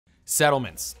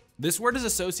Settlements. This word is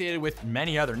associated with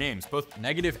many other names, both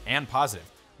negative and positive.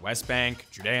 West Bank,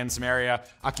 Judea and Samaria,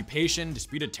 occupation,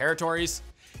 disputed territories.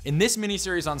 In this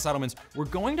mini-series on settlements, we're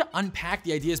going to unpack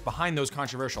the ideas behind those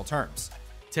controversial terms.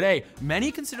 Today,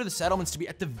 many consider the settlements to be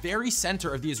at the very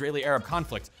center of the Israeli-Arab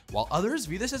conflict, while others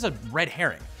view this as a red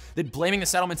herring, that blaming the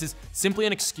settlements is simply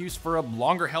an excuse for a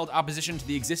longer-held opposition to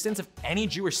the existence of any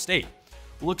Jewish state.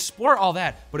 We'll explore all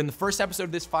that, but in the first episode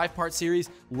of this 5-part series,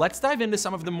 let's dive into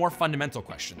some of the more fundamental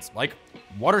questions, like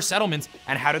what are settlements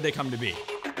and how did they come to be?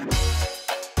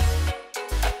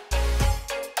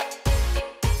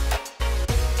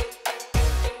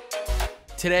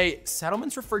 Today,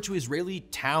 settlements refer to Israeli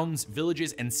towns,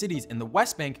 villages, and cities in the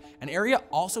West Bank, an area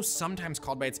also sometimes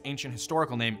called by its ancient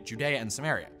historical name, Judea and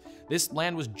Samaria. This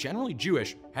land was generally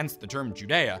Jewish, hence the term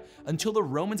Judea, until the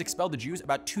Romans expelled the Jews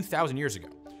about 2,000 years ago.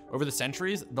 Over the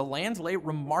centuries, the land lay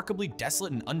remarkably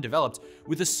desolate and undeveloped,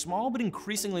 with a small but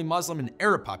increasingly Muslim and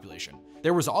Arab population.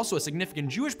 There was also a significant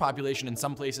Jewish population in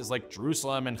some places like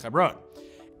Jerusalem and Hebron.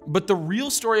 But the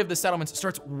real story of the settlements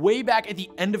starts way back at the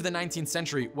end of the 19th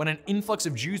century when an influx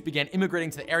of Jews began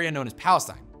immigrating to the area known as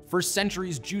Palestine. For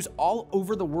centuries, Jews all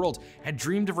over the world had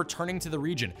dreamed of returning to the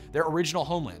region, their original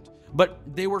homeland. But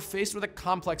they were faced with a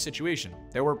complex situation.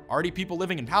 There were already people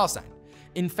living in Palestine.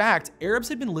 In fact, Arabs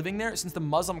had been living there since the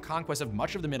Muslim conquest of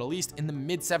much of the Middle East in the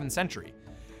mid-7th century.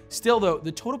 Still though,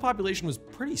 the total population was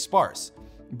pretty sparse.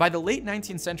 By the late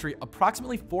 19th century,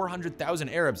 approximately 400,000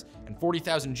 Arabs and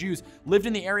 40,000 Jews lived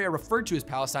in the area referred to as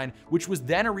Palestine, which was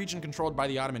then a region controlled by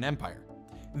the Ottoman Empire.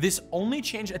 This only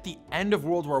changed at the end of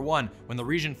World War I when the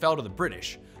region fell to the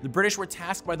British. The British were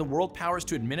tasked by the world powers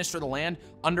to administer the land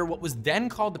under what was then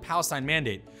called the Palestine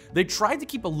Mandate. They tried to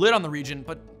keep a lid on the region,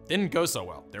 but didn't go so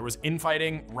well. There was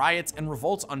infighting, riots, and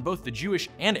revolts on both the Jewish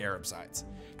and Arab sides.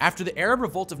 After the Arab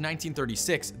Revolt of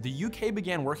 1936, the UK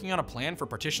began working on a plan for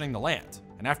partitioning the land.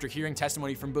 And after hearing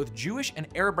testimony from both Jewish and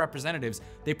Arab representatives,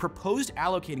 they proposed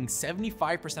allocating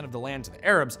 75% of the land to the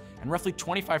Arabs and roughly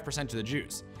 25% to the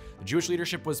Jews. The Jewish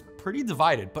leadership was pretty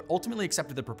divided, but ultimately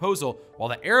accepted the proposal, while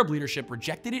the Arab leadership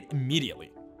rejected it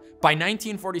immediately. By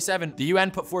 1947, the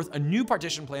UN put forth a new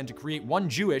partition plan to create one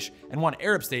Jewish and one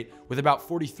Arab state, with about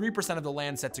 43% of the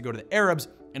land set to go to the Arabs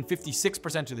and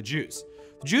 56% to the Jews.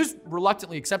 The Jews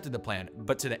reluctantly accepted the plan,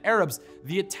 but to the Arabs,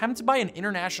 the attempt by an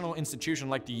international institution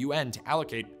like the UN to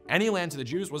allocate any land to the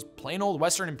Jews was plain old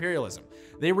Western imperialism.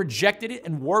 They rejected it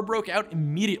and war broke out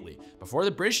immediately, before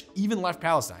the British even left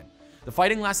Palestine. The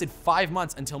fighting lasted 5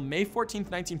 months until May 14,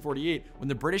 1948, when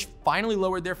the British finally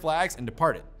lowered their flags and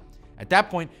departed. At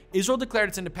that point, Israel declared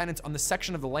its independence on the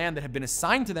section of the land that had been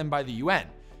assigned to them by the UN.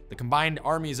 The combined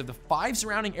armies of the 5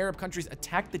 surrounding Arab countries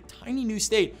attacked the tiny new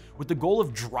state with the goal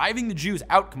of driving the Jews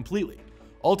out completely.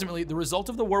 Ultimately, the result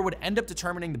of the war would end up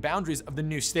determining the boundaries of the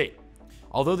new state.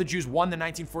 Although the Jews won the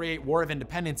 1948 War of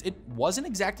Independence, it wasn't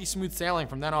exactly smooth sailing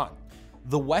from then on.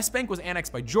 The West Bank was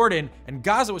annexed by Jordan, and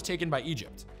Gaza was taken by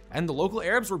Egypt. And the local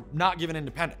Arabs were not given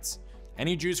independence.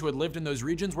 Any Jews who had lived in those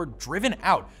regions were driven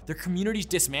out, their communities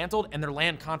dismantled, and their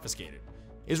land confiscated.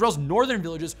 Israel's northern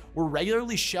villages were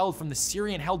regularly shelled from the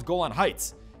Syrian-held Golan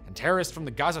Heights, and terrorists from the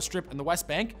Gaza Strip and the West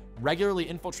Bank regularly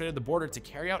infiltrated the border to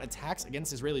carry out attacks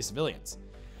against Israeli civilians.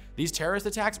 These terrorist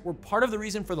attacks were part of the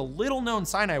reason for the little-known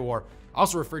Sinai War,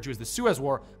 also referred to as the Suez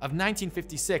War, of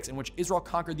 1956, in which Israel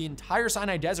conquered the entire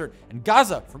Sinai Desert and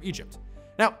Gaza from Egypt.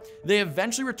 Now, they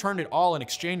eventually returned it all in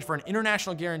exchange for an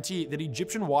international guarantee that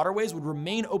Egyptian waterways would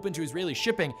remain open to Israeli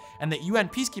shipping and that UN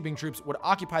peacekeeping troops would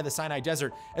occupy the Sinai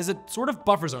Desert as a sort of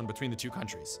buffer zone between the two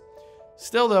countries.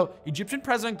 Still though, Egyptian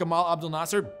President Gamal Abdel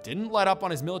Nasser didn't let up on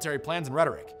his military plans and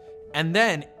rhetoric. And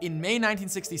then, in May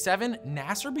 1967,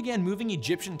 Nasser began moving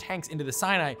Egyptian tanks into the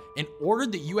Sinai and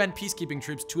ordered the UN peacekeeping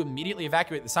troops to immediately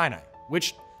evacuate the Sinai,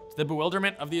 which, to the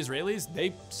bewilderment of the Israelis,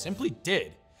 they simply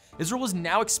did. Israel was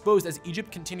now exposed as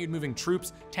Egypt continued moving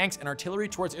troops, tanks, and artillery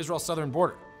towards Israel's southern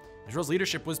border. Israel's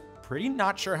leadership was pretty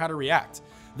not sure how to react.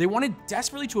 They wanted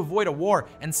desperately to avoid a war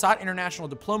and sought international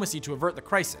diplomacy to avert the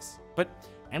crisis. But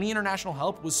any international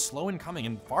help was slow in coming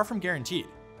and far from guaranteed.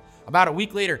 About a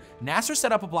week later, Nasser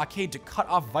set up a blockade to cut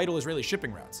off vital Israeli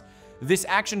shipping routes. This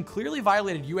action clearly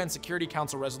violated UN Security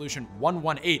Council Resolution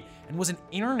 118 and was an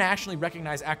internationally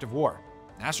recognized act of war.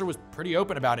 Nasser was pretty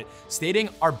open about it, stating,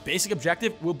 "Our basic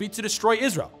objective will be to destroy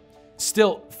Israel."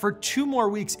 Still, for 2 more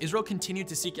weeks, Israel continued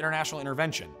to seek international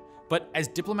intervention. But as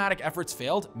diplomatic efforts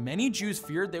failed, many Jews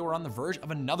feared they were on the verge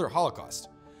of another Holocaust.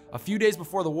 A few days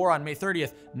before the war on May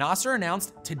 30th, Nasser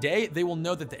announced, "Today they will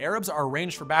know that the Arabs are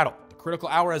arranged for battle. The critical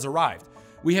hour has arrived.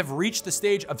 We have reached the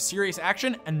stage of serious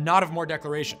action and not of more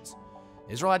declarations."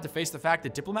 Israel had to face the fact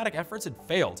that diplomatic efforts had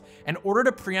failed and ordered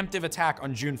a preemptive attack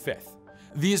on June 5th.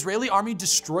 The Israeli army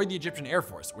destroyed the Egyptian Air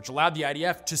Force, which allowed the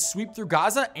IDF to sweep through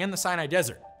Gaza and the Sinai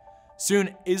Desert.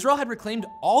 Soon, Israel had reclaimed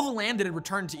all the land it had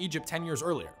returned to Egypt 10 years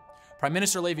earlier. Prime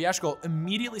Minister Levi Eshkol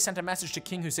immediately sent a message to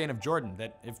King Hussein of Jordan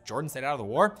that if Jordan stayed out of the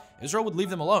war, Israel would leave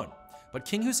them alone. But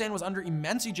King Hussein was under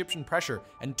immense Egyptian pressure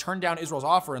and turned down Israel's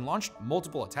offer and launched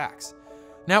multiple attacks.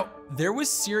 Now, there was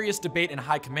serious debate in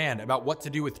high command about what to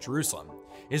do with Jerusalem.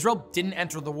 Israel didn't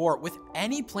enter the war with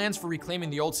any plans for reclaiming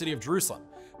the old city of Jerusalem,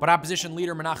 but opposition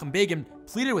leader Menachem Begin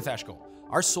pleaded with Eshkol,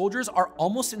 "Our soldiers are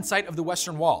almost in sight of the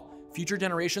Western Wall. Future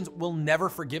generations will never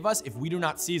forgive us if we do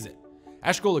not seize it."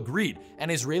 Eshkol agreed,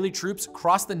 and Israeli troops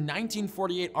crossed the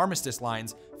 1948 armistice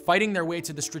lines, fighting their way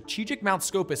to the strategic Mount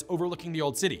Scopus overlooking the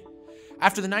Old City.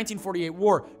 After the 1948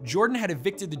 war, Jordan had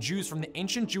evicted the Jews from the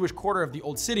ancient Jewish quarter of the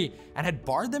Old City and had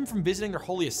barred them from visiting their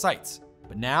holiest sites.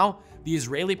 But now, the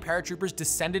Israeli paratroopers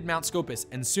descended Mount Scopus,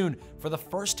 and soon, for the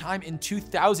first time in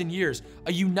 2,000 years,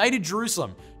 a united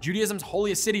Jerusalem, Judaism's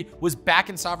holiest city, was back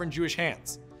in sovereign Jewish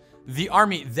hands. The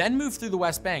army then moved through the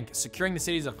West Bank, securing the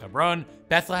cities of Hebron,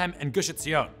 Bethlehem, and Gush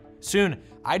Etzion. Soon,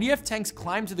 IDF tanks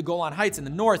climbed to the Golan Heights in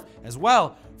the north as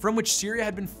well, from which Syria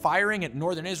had been firing at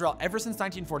northern Israel ever since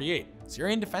 1948.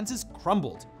 Syrian defenses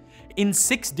crumbled. In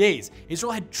 6 days,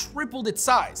 Israel had tripled its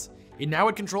size. It now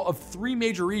had control of 3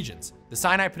 major regions: the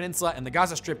Sinai Peninsula and the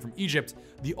Gaza Strip from Egypt,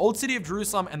 the Old City of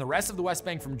Jerusalem and the rest of the West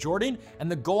Bank from Jordan, and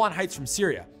the Golan Heights from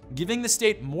Syria, giving the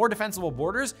state more defensible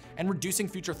borders and reducing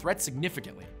future threats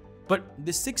significantly. But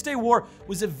the 6-day war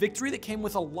was a victory that came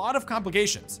with a lot of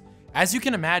complications. As you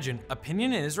can imagine,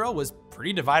 opinion in Israel was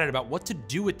pretty divided about what to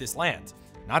do with this land,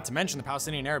 not to mention the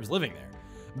Palestinian Arabs living there.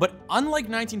 But unlike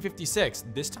 1956,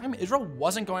 this time Israel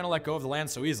wasn't going to let go of the land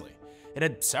so easily. It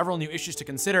had several new issues to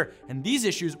consider, and these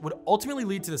issues would ultimately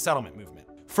lead to the settlement movement.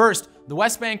 First, the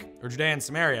West Bank, or Judea and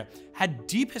Samaria, had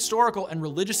deep historical and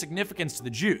religious significance to the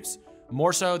Jews,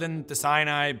 more so than the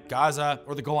Sinai, Gaza,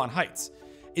 or the Golan Heights.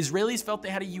 Israelis felt they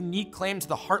had a unique claim to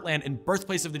the heartland and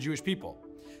birthplace of the Jewish people.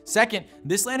 Second,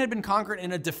 this land had been conquered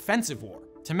in a defensive war.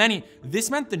 To many, this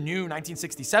meant the new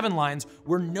 1967 lines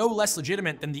were no less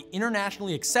legitimate than the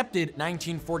internationally accepted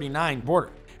 1949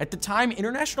 border. At the time,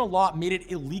 international law made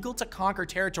it illegal to conquer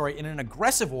territory in an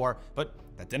aggressive war, but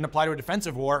that didn't apply to a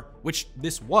defensive war, which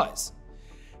this was.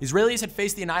 Israelis had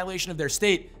faced the annihilation of their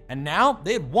state, and now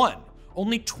they had won.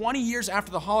 Only 20 years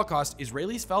after the Holocaust,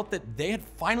 Israelis felt that they had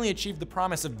finally achieved the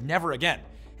promise of never again.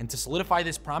 And to solidify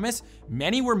this promise,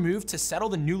 many were moved to settle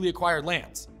the newly acquired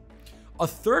lands. A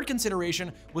third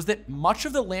consideration was that much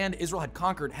of the land Israel had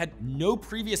conquered had no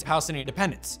previous Palestinian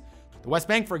independence. The West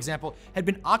Bank, for example, had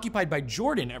been occupied by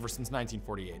Jordan ever since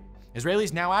 1948.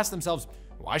 Israelis now asked themselves,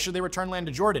 why should they return land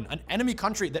to Jordan, an enemy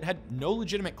country that had no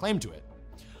legitimate claim to it?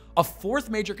 A fourth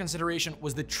major consideration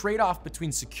was the trade-off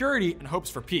between security and hopes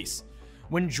for peace.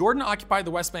 When Jordan occupied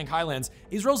the West Bank highlands,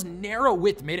 Israel's narrow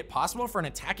width made it possible for an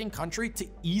attacking country to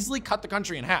easily cut the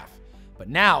country in half. But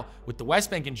now, with the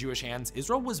West Bank in Jewish hands,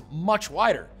 Israel was much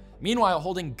wider. Meanwhile,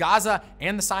 holding Gaza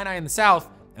and the Sinai in the south,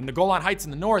 and the Golan Heights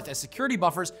in the north as security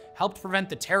buffers helped prevent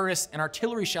the terrorists and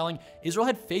artillery shelling Israel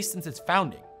had faced since its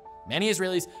founding. Many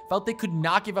Israelis felt they could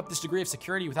not give up this degree of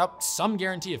security without some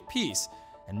guarantee of peace,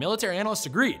 and military analysts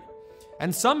agreed.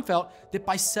 And some felt that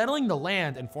by settling the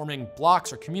land and forming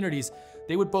blocks or communities,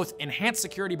 they would both enhance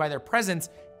security by their presence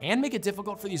and make it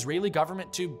difficult for the Israeli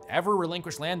government to ever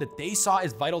relinquish land that they saw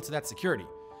as vital to that security.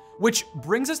 Which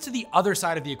brings us to the other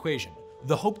side of the equation,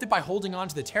 the hope that by holding on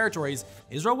to the territories,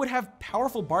 Israel would have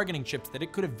powerful bargaining chips that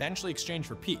it could eventually exchange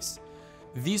for peace.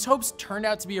 These hopes turned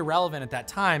out to be irrelevant at that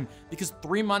time because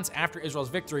 3 months after Israel's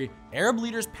victory, Arab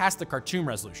leaders passed the Khartoum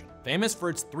Resolution, famous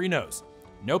for its 3 no's.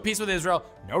 No peace with Israel,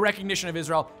 no recognition of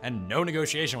Israel, and no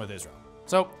negotiation with Israel.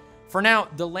 So, for now,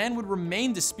 the land would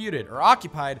remain disputed or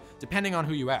occupied depending on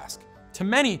who you ask. To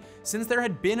many, since there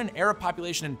had been an Arab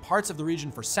population in parts of the region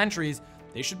for centuries,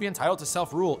 they should be entitled to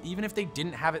self-rule even if they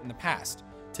didn't have it in the past.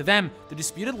 To them, the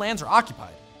disputed lands are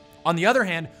occupied. On the other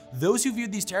hand, those who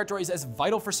viewed these territories as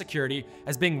vital for security,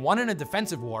 as being won in a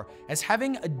defensive war, as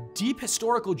having a deep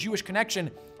historical Jewish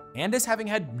connection, and as having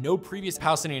had no previous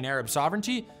Palestinian Arab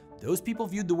sovereignty, those people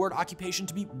viewed the word occupation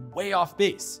to be way off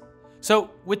base.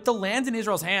 So, with the land in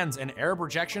Israel's hands and Arab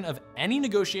rejection of any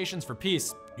negotiations for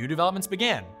peace, new developments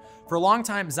began. For a long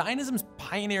time, Zionism's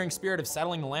pioneering spirit of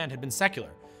settling the land had been secular.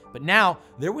 But now,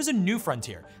 there was a new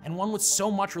frontier, and one with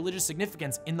so much religious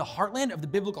significance in the heartland of the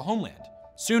biblical homeland.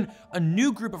 Soon, a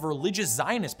new group of religious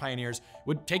Zionist pioneers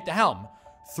would take the helm.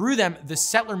 Through them, the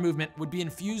settler movement would be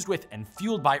infused with and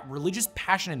fueled by religious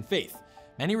passion and faith.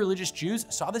 Many religious Jews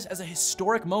saw this as a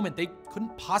historic moment they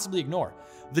couldn't possibly ignore,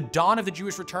 the dawn of the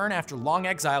Jewish return after long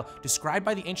exile described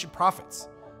by the ancient prophets.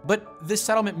 But this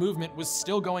settlement movement was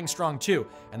still going strong too,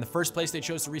 and the first place they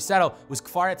chose to resettle was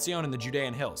Kfar Etzion in the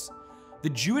Judean hills. The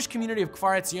Jewish community of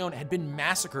Kfar Etzion had been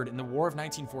massacred in the War of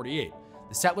 1948.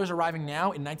 The settlers arriving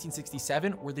now in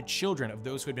 1967 were the children of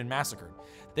those who had been massacred.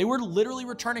 They were literally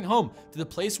returning home to the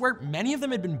place where many of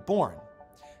them had been born.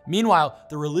 Meanwhile,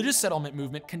 the religious settlement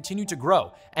movement continued to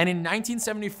grow, and in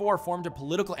 1974 formed a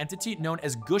political entity known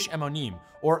as Gush Emonim,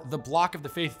 or the Bloc of the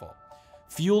Faithful.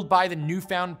 Fueled by the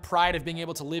newfound pride of being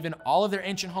able to live in all of their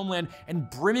ancient homeland and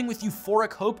brimming with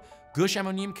euphoric hope, Gush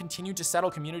Emonim continued to settle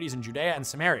communities in Judea and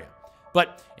Samaria.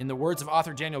 But in the words of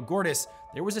author Daniel Gordis,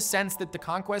 there was a sense that the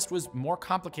conquest was more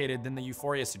complicated than the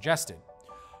euphoria suggested.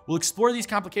 We'll explore these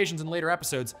complications in later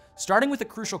episodes, starting with a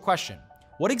crucial question.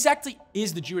 What exactly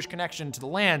is the Jewish connection to the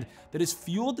land that has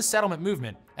fueled the settlement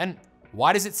movement, and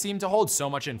why does it seem to hold so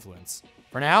much influence?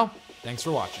 For now, thanks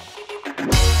for watching.